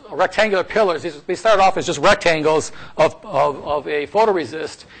rectangular pillars. These started off as just rectangles of a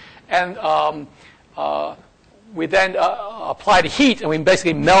photoresist. And we then applied heat, and we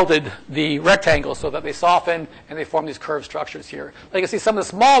basically melted the rectangles so that they soften and they form these curved structures here. Like you can see some of the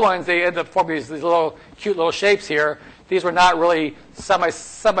small ones, they end up forming these little cute little shapes here. These were not really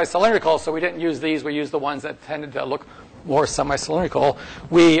semi-cylindrical, so we didn't use these. We used the ones that tended to look more semi-cylindrical.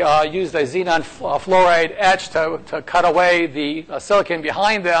 We used a xenon fluoride etch to cut away the silicon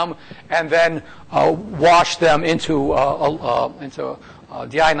behind them, and then wash them into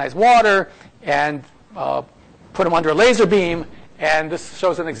deionized water and put them under a laser beam. And this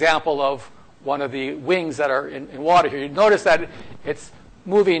shows an example of one of the wings that are in water here. You notice that it's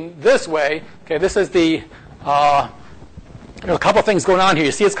moving this way. Okay, this is the a couple things going on here.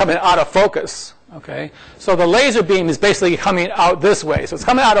 You see it's coming out of focus. Okay, so the laser beam is basically coming out this way. So it's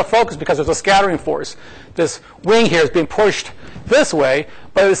coming out of focus because there's a scattering force. This wing here is being pushed this way,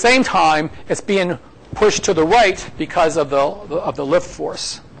 but at the same time, it's being pushed to the right because of the lift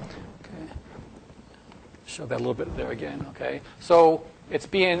force. Okay, show that a little bit there again. Okay, so it's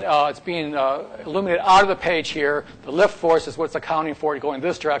being illuminated out of the page here. The lift force is what's accounting for it going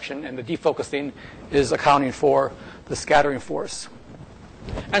this direction, and the defocusing is accounting for the scattering force.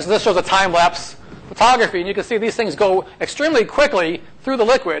 And so this shows a time-lapse photography, and you can see these things go extremely quickly through the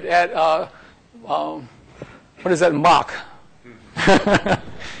liquid at, what is that, Mach?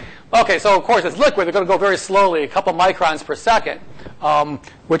 Okay, so of course it's liquid. They're going to go very slowly, a couple microns per second,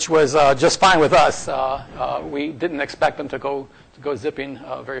 which was just fine with us. We didn't expect them to go zipping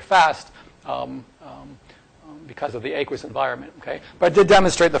very fast because of the aqueous environment. Okay, but it did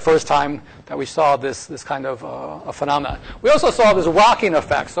demonstrate the first time that we saw this kind of a phenomenon. We also saw this rocking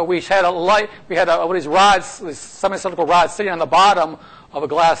effect. So we had one of these rods, these semicylindrical rods, sitting on the bottom of a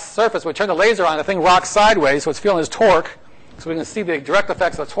glass surface. We turn the laser on, the thing rocks sideways, so it's feeling its torque. So we can see the direct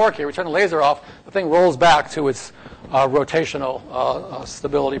effects of the torque here. We turn the laser off, the thing rolls back to its rotational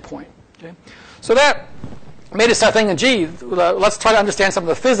stability point. Okay? So that made us start thinking, gee, let's try to understand some of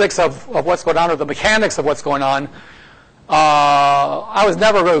the physics of what's going on, or the mechanics of what's going on. I was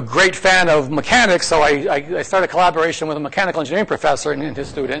never a great fan of mechanics, so I started a collaboration with a mechanical engineering professor and his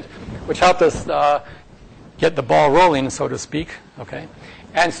student, which helped us get the ball rolling, so to speak. Okay,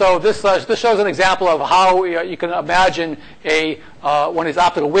 and so this shows an example of how you can imagine one of these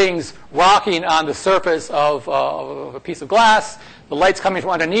optical wings rocking on the surface of a piece of glass. The light's coming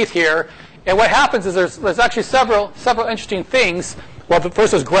from underneath here, and what happens is there's actually several interesting things. Well,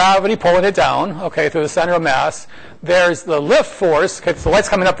 first there's gravity pulling it down, okay, through the center of mass. There's the lift force, okay, so the light's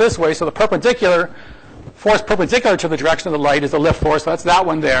coming up this way, so the perpendicular force perpendicular to the direction of the light is the lift force, so that's that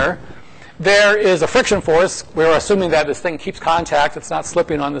one there. There is a friction force. We're assuming that this thing keeps contact, it's not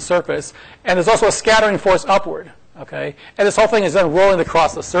slipping on the surface. And there's also a scattering force upward, okay? And this whole thing is then rolling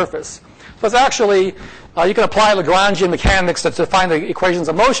across the surface. So it's actually, you can apply Lagrangian mechanics to find the equations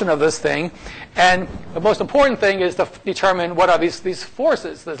of motion of this thing. And the most important thing is to determine what are these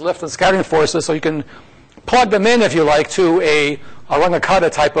forces, these lift and scattering forces, so you can plug them in, if you like, to a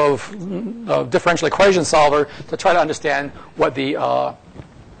Runge-Kutta type of differential equation solver to try to understand what the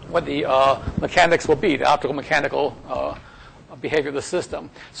mechanics will be, the optical mechanical behavior of the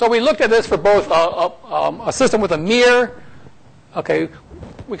system. So we looked at this for both a system with a mirror. Okay,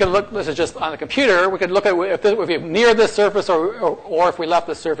 we can look. This is just on the computer. We could look at if we near this surface or if we left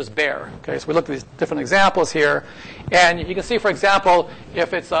the surface bare. Okay, so we looked at these different examples here, and you can see, for example, if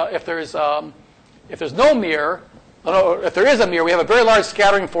there's no mirror, if there is a mirror, we have a very large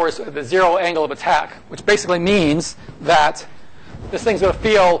scattering force at the zero angle of attack, which basically means that this thing's going to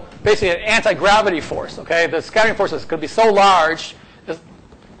feel basically an anti-gravity force. Okay, the scattering force is going to be so large,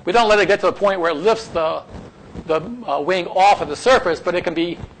 we don't let it get to the point where it lifts the wing off of the surface, but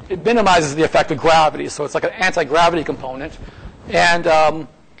it minimizes the effect of gravity. So it's like an anti-gravity component, and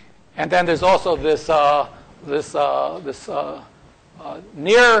then there's also this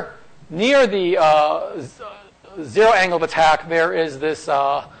near the zero angle of attack. There is this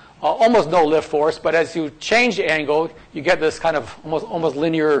almost no lift force, but as you change the angle, you get this kind of almost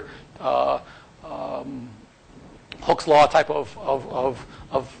linear Hooke's law type of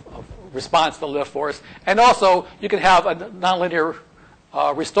response to the lift force. And also, you can have a nonlinear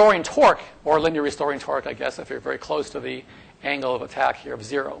restoring torque, or linear restoring torque, I guess, if you're very close to the angle of attack here of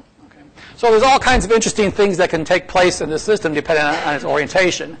zero. Okay. So there's all kinds of interesting things that can take place in the system depending on its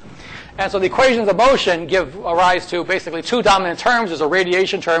orientation. And so the equations of motion give rise to basically two dominant terms. There's a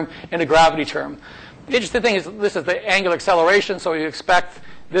radiation term and a gravity term. The interesting thing is this is the angular acceleration, so you expect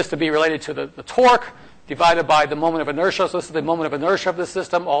this to be related to the torque divided by the moment of inertia. So this is the moment of inertia of the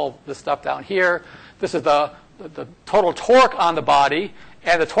system, all this stuff down here. This is the total torque on the body.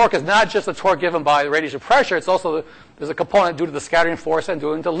 And the torque is not just the torque given by the radiation pressure. It's also, there's a component due to the scattering force and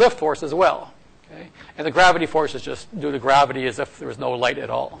due to the lift force as well. Okay? And the gravity force is just due to gravity as if there was no light at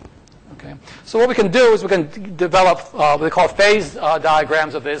all. Okay? So what we can do is we can develop what they call phase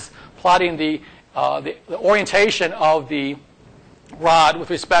diagrams of this, plotting the orientation of the rod with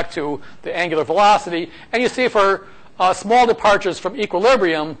respect to the angular velocity. And you see for small departures from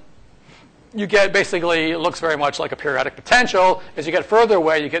equilibrium, you get basically, it looks very much like a periodic potential. As you get further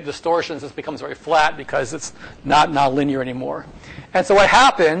away, you get distortions. This becomes very flat because it's not linear anymore. And so what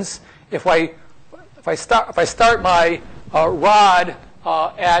happens if I start my rod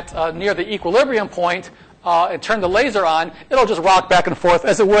at near the equilibrium point and turn the laser on, it'll just rock back and forth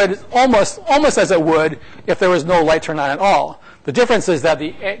as it would, almost as it would if there was no light turned on at all. The difference is that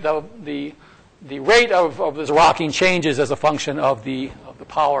the rate of this rocking changes as a function of the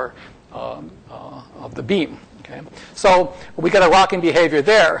power of the beam. Okay? So we get a rocking behavior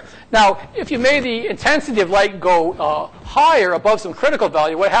there. Now, if you made the intensity of light go higher above some critical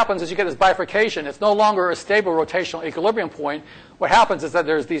value, what happens is you get this bifurcation. It's no longer a stable rotational equilibrium point. What happens is that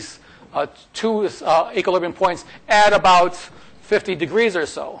there's these two equilibrium points at about 50 degrees or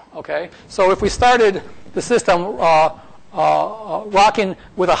so. Okay? So if we started the system rocking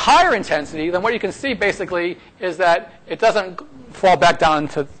with a higher intensity, then what you can see basically is that it doesn't fall back down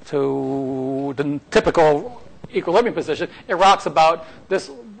to the typical equilibrium position. It rocks about this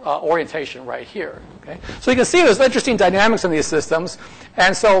orientation right here. Okay? So you can see there's interesting dynamics in these systems.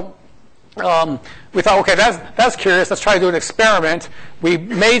 And so we thought, okay, that's curious. Let's try to do an experiment. We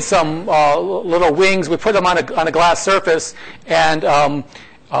made some little wings. We put them on a glass surface. And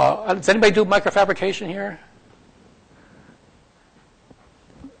does anybody do microfabrication here?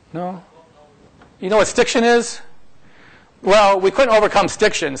 No? You know what stiction is? Well, we couldn't overcome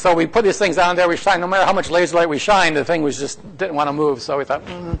stiction, so we put these things on there. We shine, no matter how much laser light we shine, the thing was just didn't want to move. So we thought,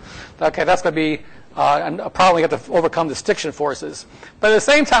 okay, that's going to be a problem. We have to overcome the stiction forces. But at the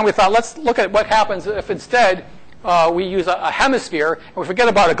same time, we thought, let's look at what happens if instead we use a hemisphere, and we forget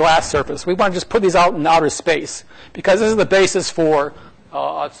about a glass surface. We want to just put these out in outer space, because this is the basis for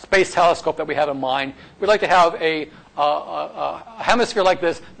a space telescope that we have in mind. We'd like to have a hemisphere like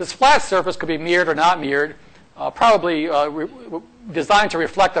this. This flat surface could be mirrored or not mirrored, probably designed to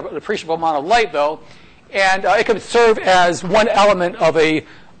reflect an appreciable amount of light, though. And it could serve as one element of a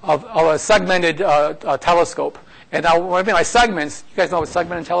segmented telescope. And now, what I mean by segments, you guys know what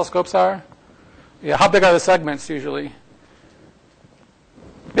segmented telescopes are? Yeah, how big are the segments usually?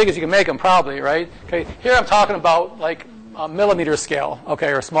 Big as you can make them, probably, right? Okay, here I'm talking about like a millimeter scale,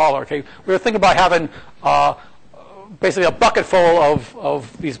 okay, or smaller. Okay, we were thinking about having basically a bucket full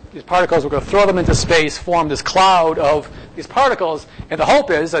of these particles. We're going to throw them into space, form this cloud of these particles, and the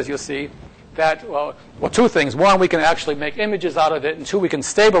hope is, as you'll see, that well, two things. One, we can actually make images out of it, and two, we can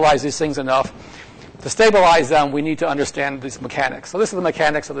stabilize these things enough. To stabilize them, we need to understand these mechanics. So this is the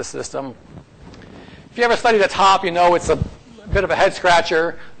mechanics of the system. If you ever study the top, you know it's a bit of a head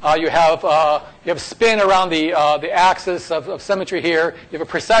scratcher. You have spin around the axis of symmetry here. You have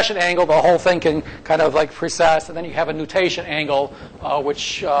a precession angle. The whole thing can kind of like precess, and then you have a nutation angle,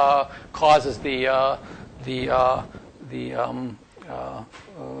 which causes the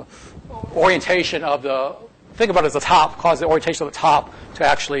orientation of the. Think about it as the top, cause the orientation of the top to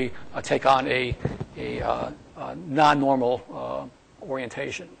actually take on a non-normal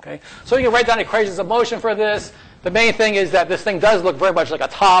orientation. Okay, so you can write down equations of motion for this. The main thing is that this thing does look very much like a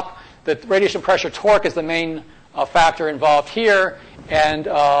top. The radiation pressure torque is the main factor involved here, and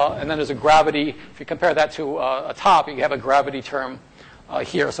then there's a gravity. If you compare that to a top, you have a gravity term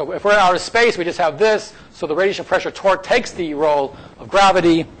here. So if we're in outer space, we just have this. So the radiation pressure torque takes the role of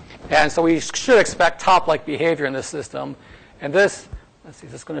gravity. And so we should expect top-like behavior in this system. And this, let's see,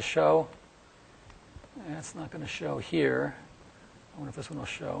 is this going to show? It's not going to show here. I wonder if this one will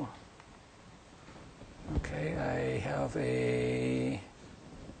show. Okay, I have a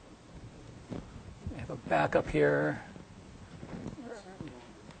backup here.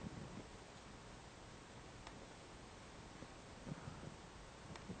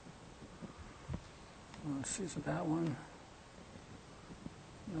 Let's see, is it that one?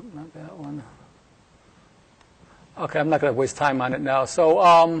 Nope, not that one. Okay, I'm not going to waste time on it now.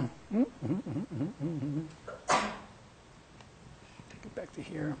 So, take it back to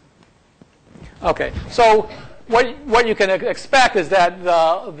here. Okay, so what you can expect is that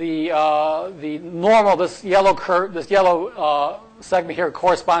the normal, this yellow curve, this yellow segment here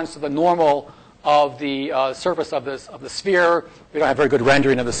corresponds to the normal of the surface of the sphere. We don't have very good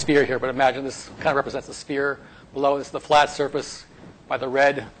rendering of the sphere here, but imagine this kind of represents the sphere. Below is the flat surface by the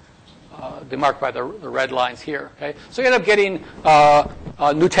red, demarked by the red lines here. Okay, so you end up getting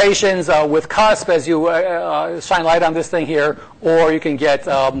nutations with cusp as you shine light on this thing here, or you can get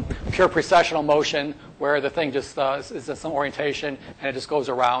pure precessional motion where the thing just is in some orientation and it just goes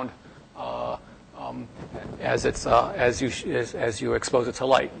around as you expose it to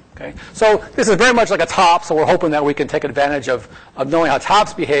light. Okay, so this is very much like a top. So we're hoping that we can take advantage of knowing how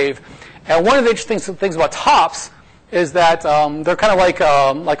tops behave. And one of the interesting things about tops is that they're kind of like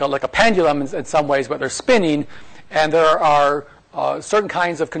a pendulum in some ways, but they're spinning, and there are certain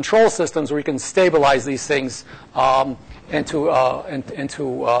kinds of control systems where you can stabilize these things into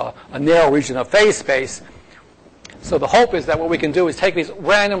a narrow region of phase space. So the hope is that what we can do is take these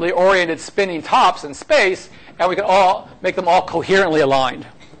randomly oriented spinning tops in space, and we can all make them all coherently aligned.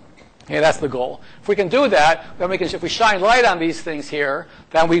 Okay, that's the goal. If we can do that, then we can, if we shine light on these things here,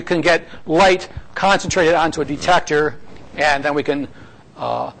 then we can get light concentrated onto a detector, and then we can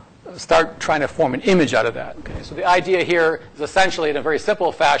start trying to form an image out of that. Okay, so the idea here is essentially, in a very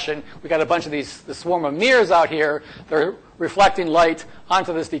simple fashion, we got a bunch of this swarm of mirrors out here. They're reflecting light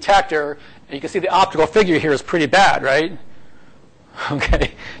onto this detector, and you can see the optical figure here is pretty bad, right?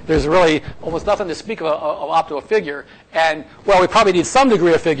 Okay, there's really almost nothing to speak of optical figure. And, well, we probably need some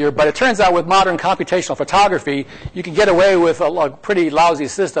degree of figure, but it turns out with modern computational photography, you can get away with a pretty lousy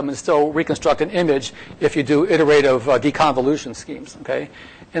system and still reconstruct an image if you do iterative deconvolution schemes. Okay,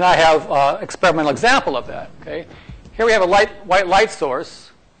 and I have an experimental example of that. Okay, here we have a white light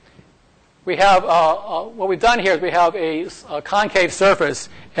source. We have, what we've done here is we have a concave surface,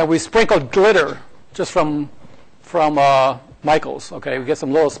 and we sprinkled glitter just from Michaels. Okay, we get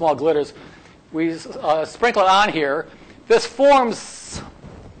some little small glitters. We sprinkle it on here. This forms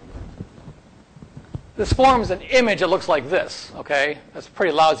an image that looks like this. Okay, that's a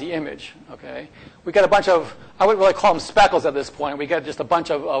pretty lousy image. Okay, we get a bunch of, I wouldn't really call them speckles at this point. We get just a bunch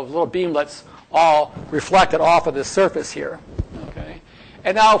of little beamlets all reflected off of this surface here. Okay,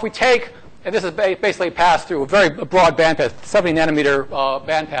 and now if we take And this is basically passed through a very broad bandpass, 70 nanometer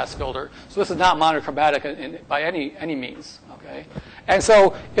bandpass filter. So this is not monochromatic by any means. Okay? And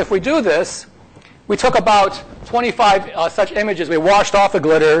so if we do this, we took about 25 such images. We washed off the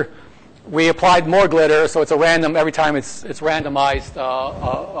glitter. We applied more glitter, so it's a random, every time it's randomized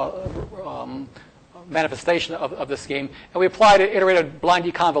manifestation of the scheme. And we applied an iterated blind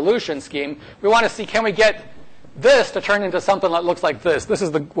deconvolution scheme. We want to see, can we get this to turn into something that looks like this. This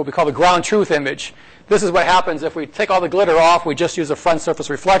is what we call the ground truth image. This is what happens if we take all the glitter off, we just use a front surface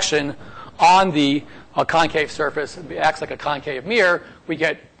reflection on the concave surface. It acts like a concave mirror. We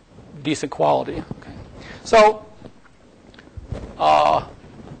get decent quality. Okay. So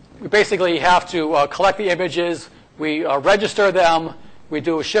we basically have to collect the images. We register them. We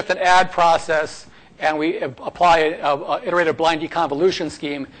do a shift and add process. And we apply an iterative blind deconvolution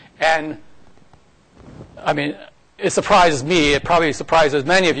scheme. And I mean, it surprises me. It probably surprises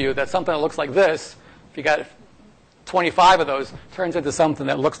many of you that something that looks like this, if you got 25 of those, turns into something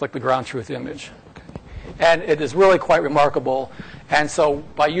that looks like the ground truth image. Okay. And it is really quite remarkable. And so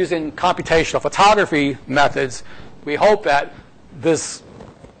by using computational photography methods, we hope that this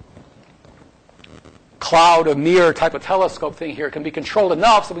cloud of mirror type of telescope thing here can be controlled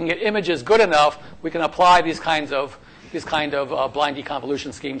enough so we can get images good enough. We can apply these kind of blind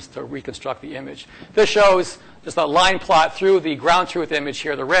deconvolution schemes to reconstruct the image. This shows just a line plot through the ground truth image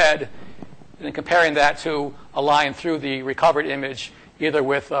here, the red, and then comparing that to a line through the recovered image, either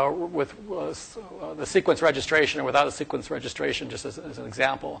with the sequence registration or without a sequence registration, just as an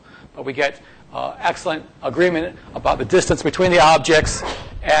example. But we get excellent agreement about the distance between the objects,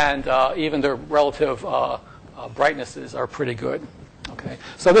 and even their relative brightnesses are pretty good. Okay.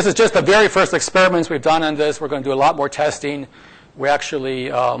 So this is just the very first experiments we've done on this. We're going to do a lot more testing. We actually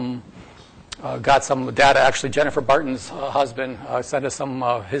got some data. Actually, Jennifer Barton's husband sent us some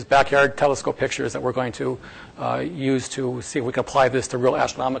his backyard telescope pictures that we're going to use to see if we can apply this to real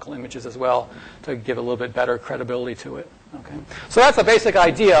astronomical images as well, to give a little bit better credibility to it. Okay. So that's the basic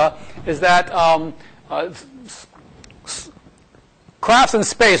idea, is that crafts in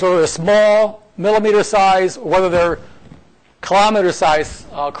space, whether they're small, millimeter size, or whether they're kilometer size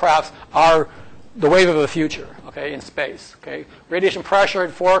crafts, are the wave of the future, okay, in space. Okay. Radiation pressure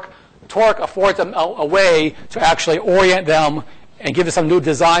and torque affords them a way to actually orient them and give us some new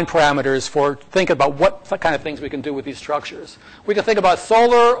design parameters for thinking about what kind of things we can do with these structures. We can think about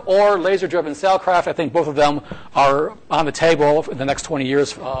solar or laser-driven sailcraft. I think both of them are on the table in the next 20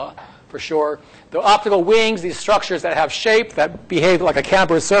 years for sure. The optical wings, these structures that have shape, that behave like a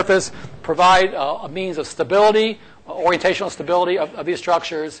camber surface, provide a means of stability, orientational stability of these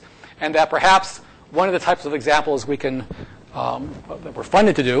structures, and that perhaps one of the types of examples we can that we're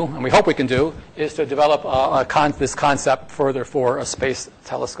funded to do, and we hope we can do, is to develop this concept further for a space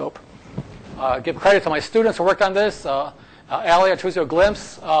telescope. Give credit to my students who worked on this. Ali Artuzio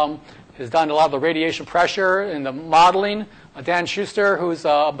Glimpse has done a lot of the radiation pressure and the modeling. Dan Schuster, who's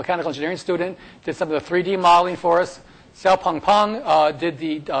a mechanical engineering student, did some of the 3D modeling for us. Xiaopeng Peng did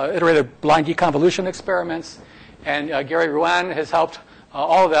the iterative blind deconvolution experiments. And Gary Ruan has helped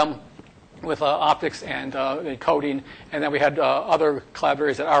all of them with optics and coding. And then we had other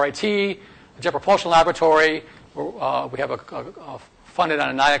collaborators at RIT, Jet Propulsion Laboratory. We have a funded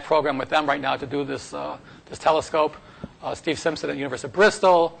on a NIAC program with them right now to do this telescope. Steve Simpson at the University of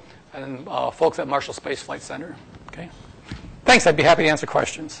Bristol, and folks at Marshall Space Flight Center. Okay. Thanks. I'd be happy to answer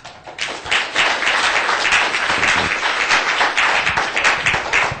questions.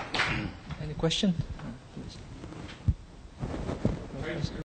 Any question?